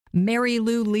Mary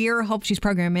Lou Lear. Hope she's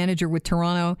program manager with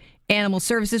Toronto Animal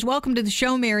Services. Welcome to the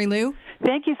show, Mary Lou.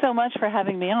 Thank you so much for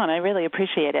having me on. I really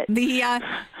appreciate it. The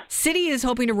city is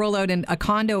hoping to roll out a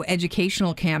condo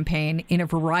educational campaign in a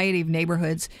variety of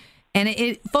neighborhoods, and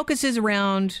it focuses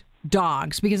around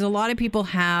dogs, because a lot of people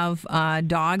have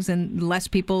dogs and less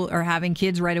people are having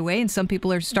kids right away, and some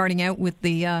people are starting out with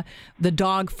the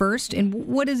dog first. And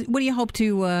what do you hope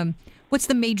to what's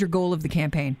the major goal of the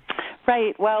campaign?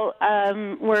 Right. Well,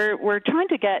 we're trying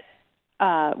to get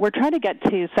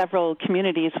to several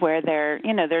communities where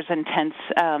there's intense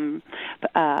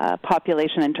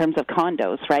population in terms of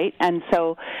condos, right? And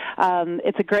so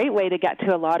it's a great way to get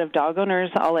to a lot of dog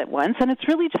owners all at once, and it's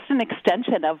really just an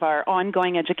extension of our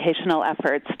ongoing educational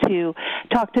efforts to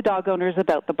talk to dog owners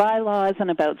about the bylaws and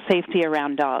about safety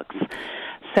around dogs.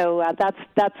 So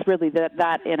that's really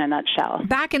that in a nutshell.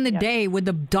 Back in the day, would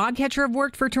the dog catcher have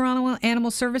worked for Toronto Animal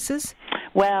Services?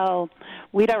 Well,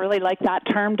 we don't really like that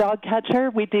term, dog catcher.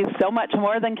 We do so much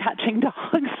more than catching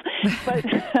dogs. But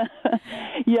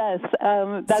yes,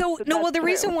 the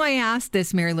reason why I asked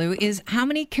this, Mary Lou, is how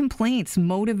many complaints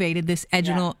motivated this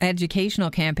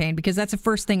educational campaign? Because that's the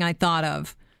first thing I thought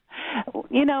of.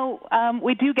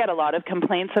 We do get a lot of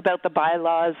complaints about the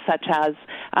bylaws, such as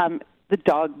the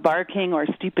dog barking or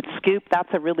stupid scoop. That's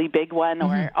a really big one,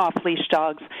 or off-leash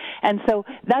dogs. And so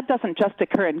that doesn't just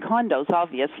occur in condos,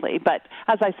 obviously, but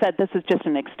as I said, this is just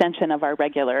an extension of our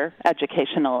regular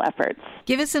educational efforts.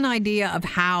 Give us an idea of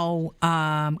how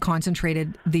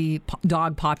concentrated the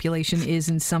dog population is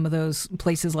in some of those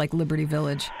places like Liberty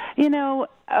Village.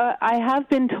 I have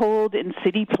been told in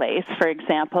City Place, for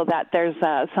example, that there's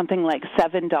something like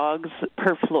 7 dogs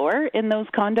per floor in those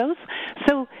condos.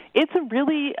 So it's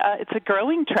a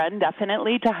growing trend,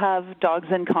 definitely, to have dogs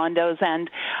in condos, and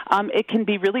it can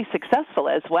be really successful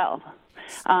as well.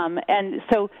 And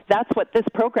so that's what this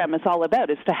program is all about,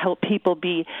 is to help people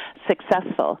be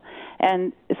successful.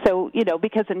 And so,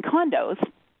 because in condos,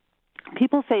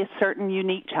 people face certain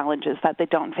unique challenges that they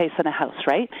don't face in a house,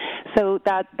 right? So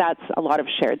that's a lot of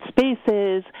shared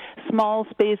spaces, small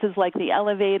spaces like the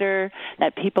elevator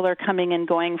that people are coming and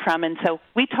going from. And so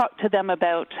we talk to them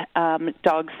about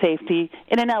dog safety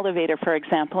in an elevator, for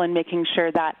example, and making sure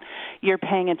that you're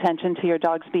paying attention to your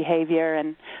dog's behavior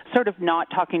and sort of not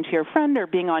talking to your friend or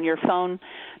being on your phone,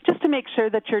 just to make sure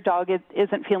that your dog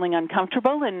isn't feeling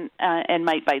uncomfortable and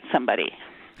might bite somebody.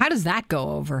 How does that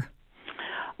go over?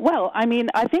 Well, I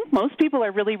think most people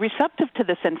are really receptive to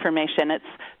this information. It's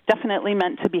definitely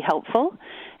meant to be helpful.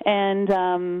 And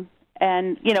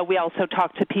we also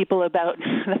talk to people about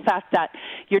the fact that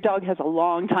your dog has a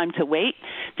long time to wait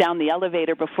down the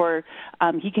elevator before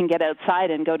he can get outside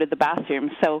and go to the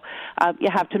bathroom. So you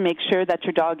have to make sure that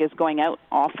your dog is going out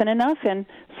often enough. And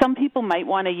some people might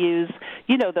want to use,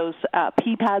 those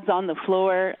pee pads on the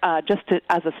floor as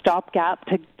a stopgap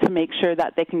to make sure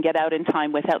that they can get out in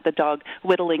time without the dog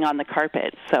whittling on the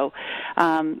carpet. So,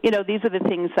 these are the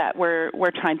things that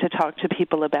we're trying to talk to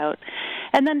people about.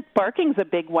 And then barking's a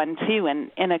big one, too,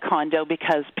 in a condo,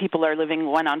 because people are living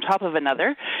one on top of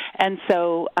another. And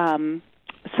so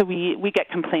we get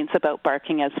complaints about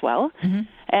barking as well. Mm-hmm.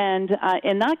 And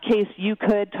in that case, you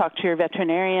could talk to your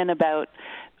veterinarian about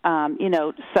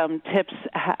some tips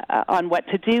on what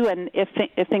to do, and if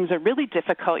things are really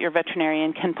difficult, your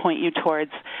veterinarian can point you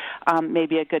towards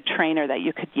maybe a good trainer that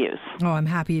you could use. Oh, I'm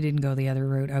happy you didn't go the other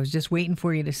route. I was just waiting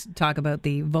for you to talk about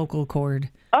the vocal cord.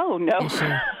 Oh, no.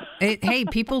 Issue. Hey,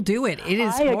 people do it. It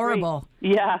is horrible.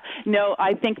 Yeah. No,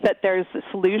 I think that there's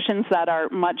solutions that are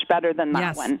much better than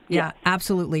that one. Yeah,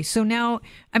 absolutely. So now,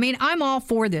 I'm all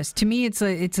for this. To me, it's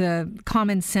a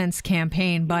common sense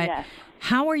campaign, but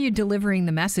how are you delivering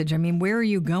the message? Where are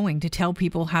you going to tell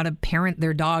people how to parent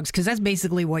their dogs? Because that's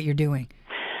basically what you're doing.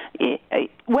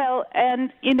 Well,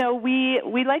 and,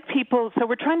 we like people, so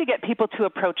we're trying to get people to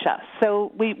approach us.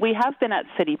 So we have been at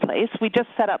City Place. We just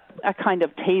set up a kind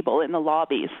of table in the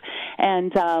lobbies,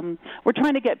 and we're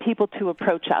trying to get people to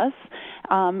approach us.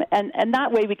 And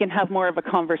that way we can have more of a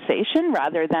conversation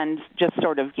rather than just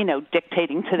sort of,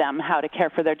 dictating to them how to care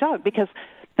for their dog, because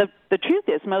the truth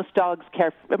is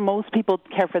most people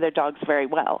care for their dogs very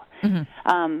well.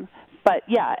 Mm-hmm. But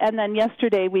yeah, and then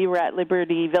yesterday we were at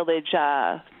Liberty Village.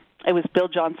 It was Bill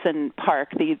Johnson Park,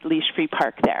 the leash-free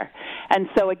park there. And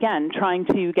so again, trying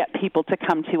to get people to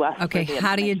come to us. Okay,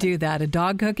 how do you do that? A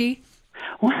dog cookie?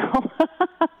 Well,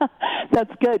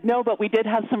 That's good. No, but we did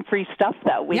have some free stuff,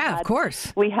 though. Of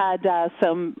course. We had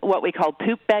some what we call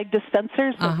poop bag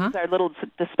dispensers. These are little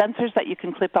dispensers that you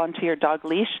can clip onto your dog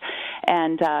leash,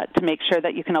 and to make sure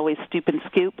that you can always stoop and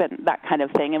scoop and that kind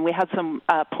of thing. And we had some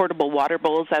portable water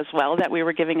bowls as well that we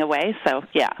were giving away. So,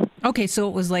 yeah. Okay, so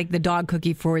it was like the dog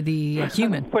cookie for the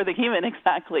human. For the human,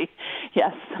 exactly.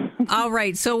 Yes. All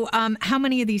right. So how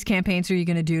many of these campaigns are you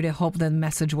going to do to hope the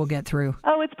message will get through?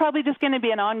 Oh, it's probably just going to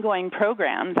be an ongoing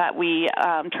program that we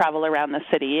travel around the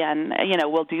city, and,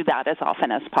 we'll do that as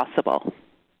often as possible.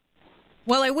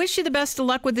 Well, I wish you the best of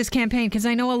luck with this campaign, because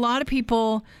I know a lot of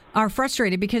people are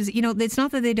frustrated because, it's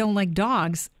not that they don't like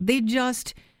dogs. They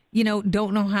just,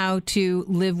 don't know how to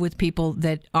live with people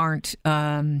that aren't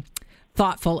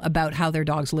thoughtful about how their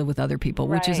dogs live with other people,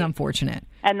 which is unfortunate.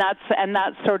 And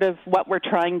that's sort of what we're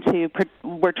trying to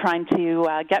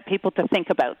get people to think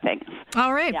about things.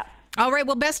 All right. Yeah. All right.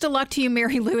 Well, best of luck to you,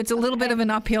 Mary Lou. It's a little bit of an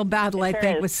uphill battle, I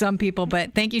think, with some people,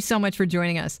 but thank you so much for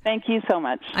joining us. Thank you so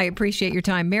much. I appreciate your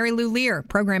time. Mary Lou Lear,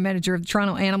 Program Manager of the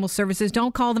Toronto Animal Services.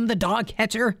 Don't call them the dog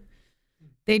catcher.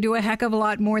 They do a heck of a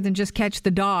lot more than just catch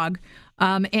the dog.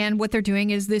 And what they're doing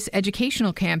is this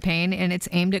educational campaign, and it's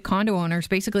aimed at condo owners,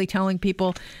 basically telling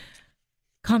people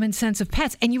common sense of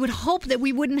pets. And you would hope that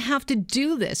we wouldn't have to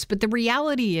do this, but the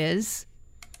reality is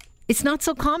it's not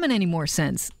so common anymore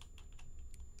since.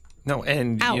 No,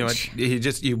 and Ouch.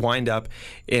 you wind up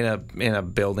in a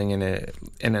building in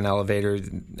an elevator,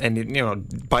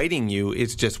 and biting you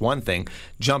is just one thing.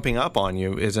 Jumping up on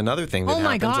you is another thing that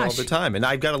happens all the time. And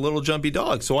I've got a little jumpy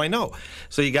dog, so I know.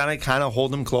 So you got to kind of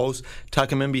hold them close, tuck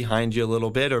them in behind you a little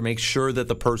bit, or make sure that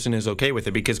the person is okay with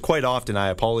it. Because quite often I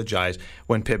apologize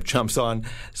when Pip jumps on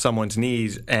someone's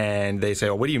knees and they say,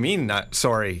 "Oh, what do you mean? Not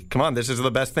sorry? Come on, this is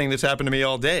the best thing that's happened to me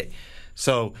all day."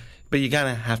 So. But you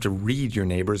gotta have to read your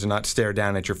neighbors and not stare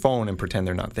down at your phone and pretend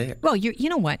they're not there. Well, you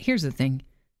know what? Here's the thing.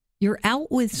 You're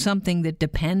out with something that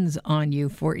depends on you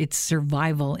for its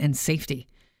survival and safety.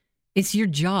 It's your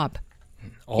job.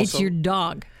 Also, it's your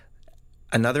dog.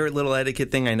 Another little etiquette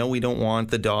thing, I know we don't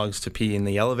want the dogs to pee in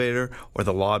the elevator or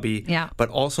the lobby, but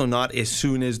also not as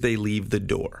soon as they leave the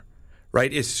door.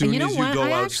 Right? As soon as you go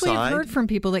outside. I actually have heard from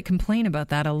people that complain about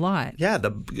that a lot. Yeah,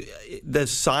 the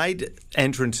side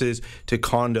entrances to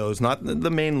condos, not the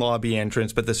main lobby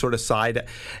entrance, but the sort of side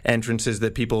entrances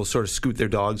that people sort of scoot their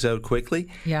dogs out quickly.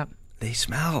 Yeah. They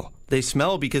smell. They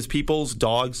smell because people's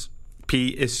dogs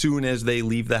pee as soon as they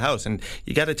leave the house, and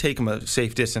you got to take them a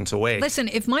safe distance away. Listen,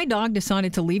 if my dog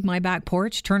decided to leave my back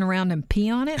porch, turn around and pee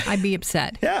on it, I'd be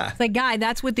upset. Yeah. It's like, guy,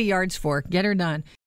 that's what the yard's for. Get her done.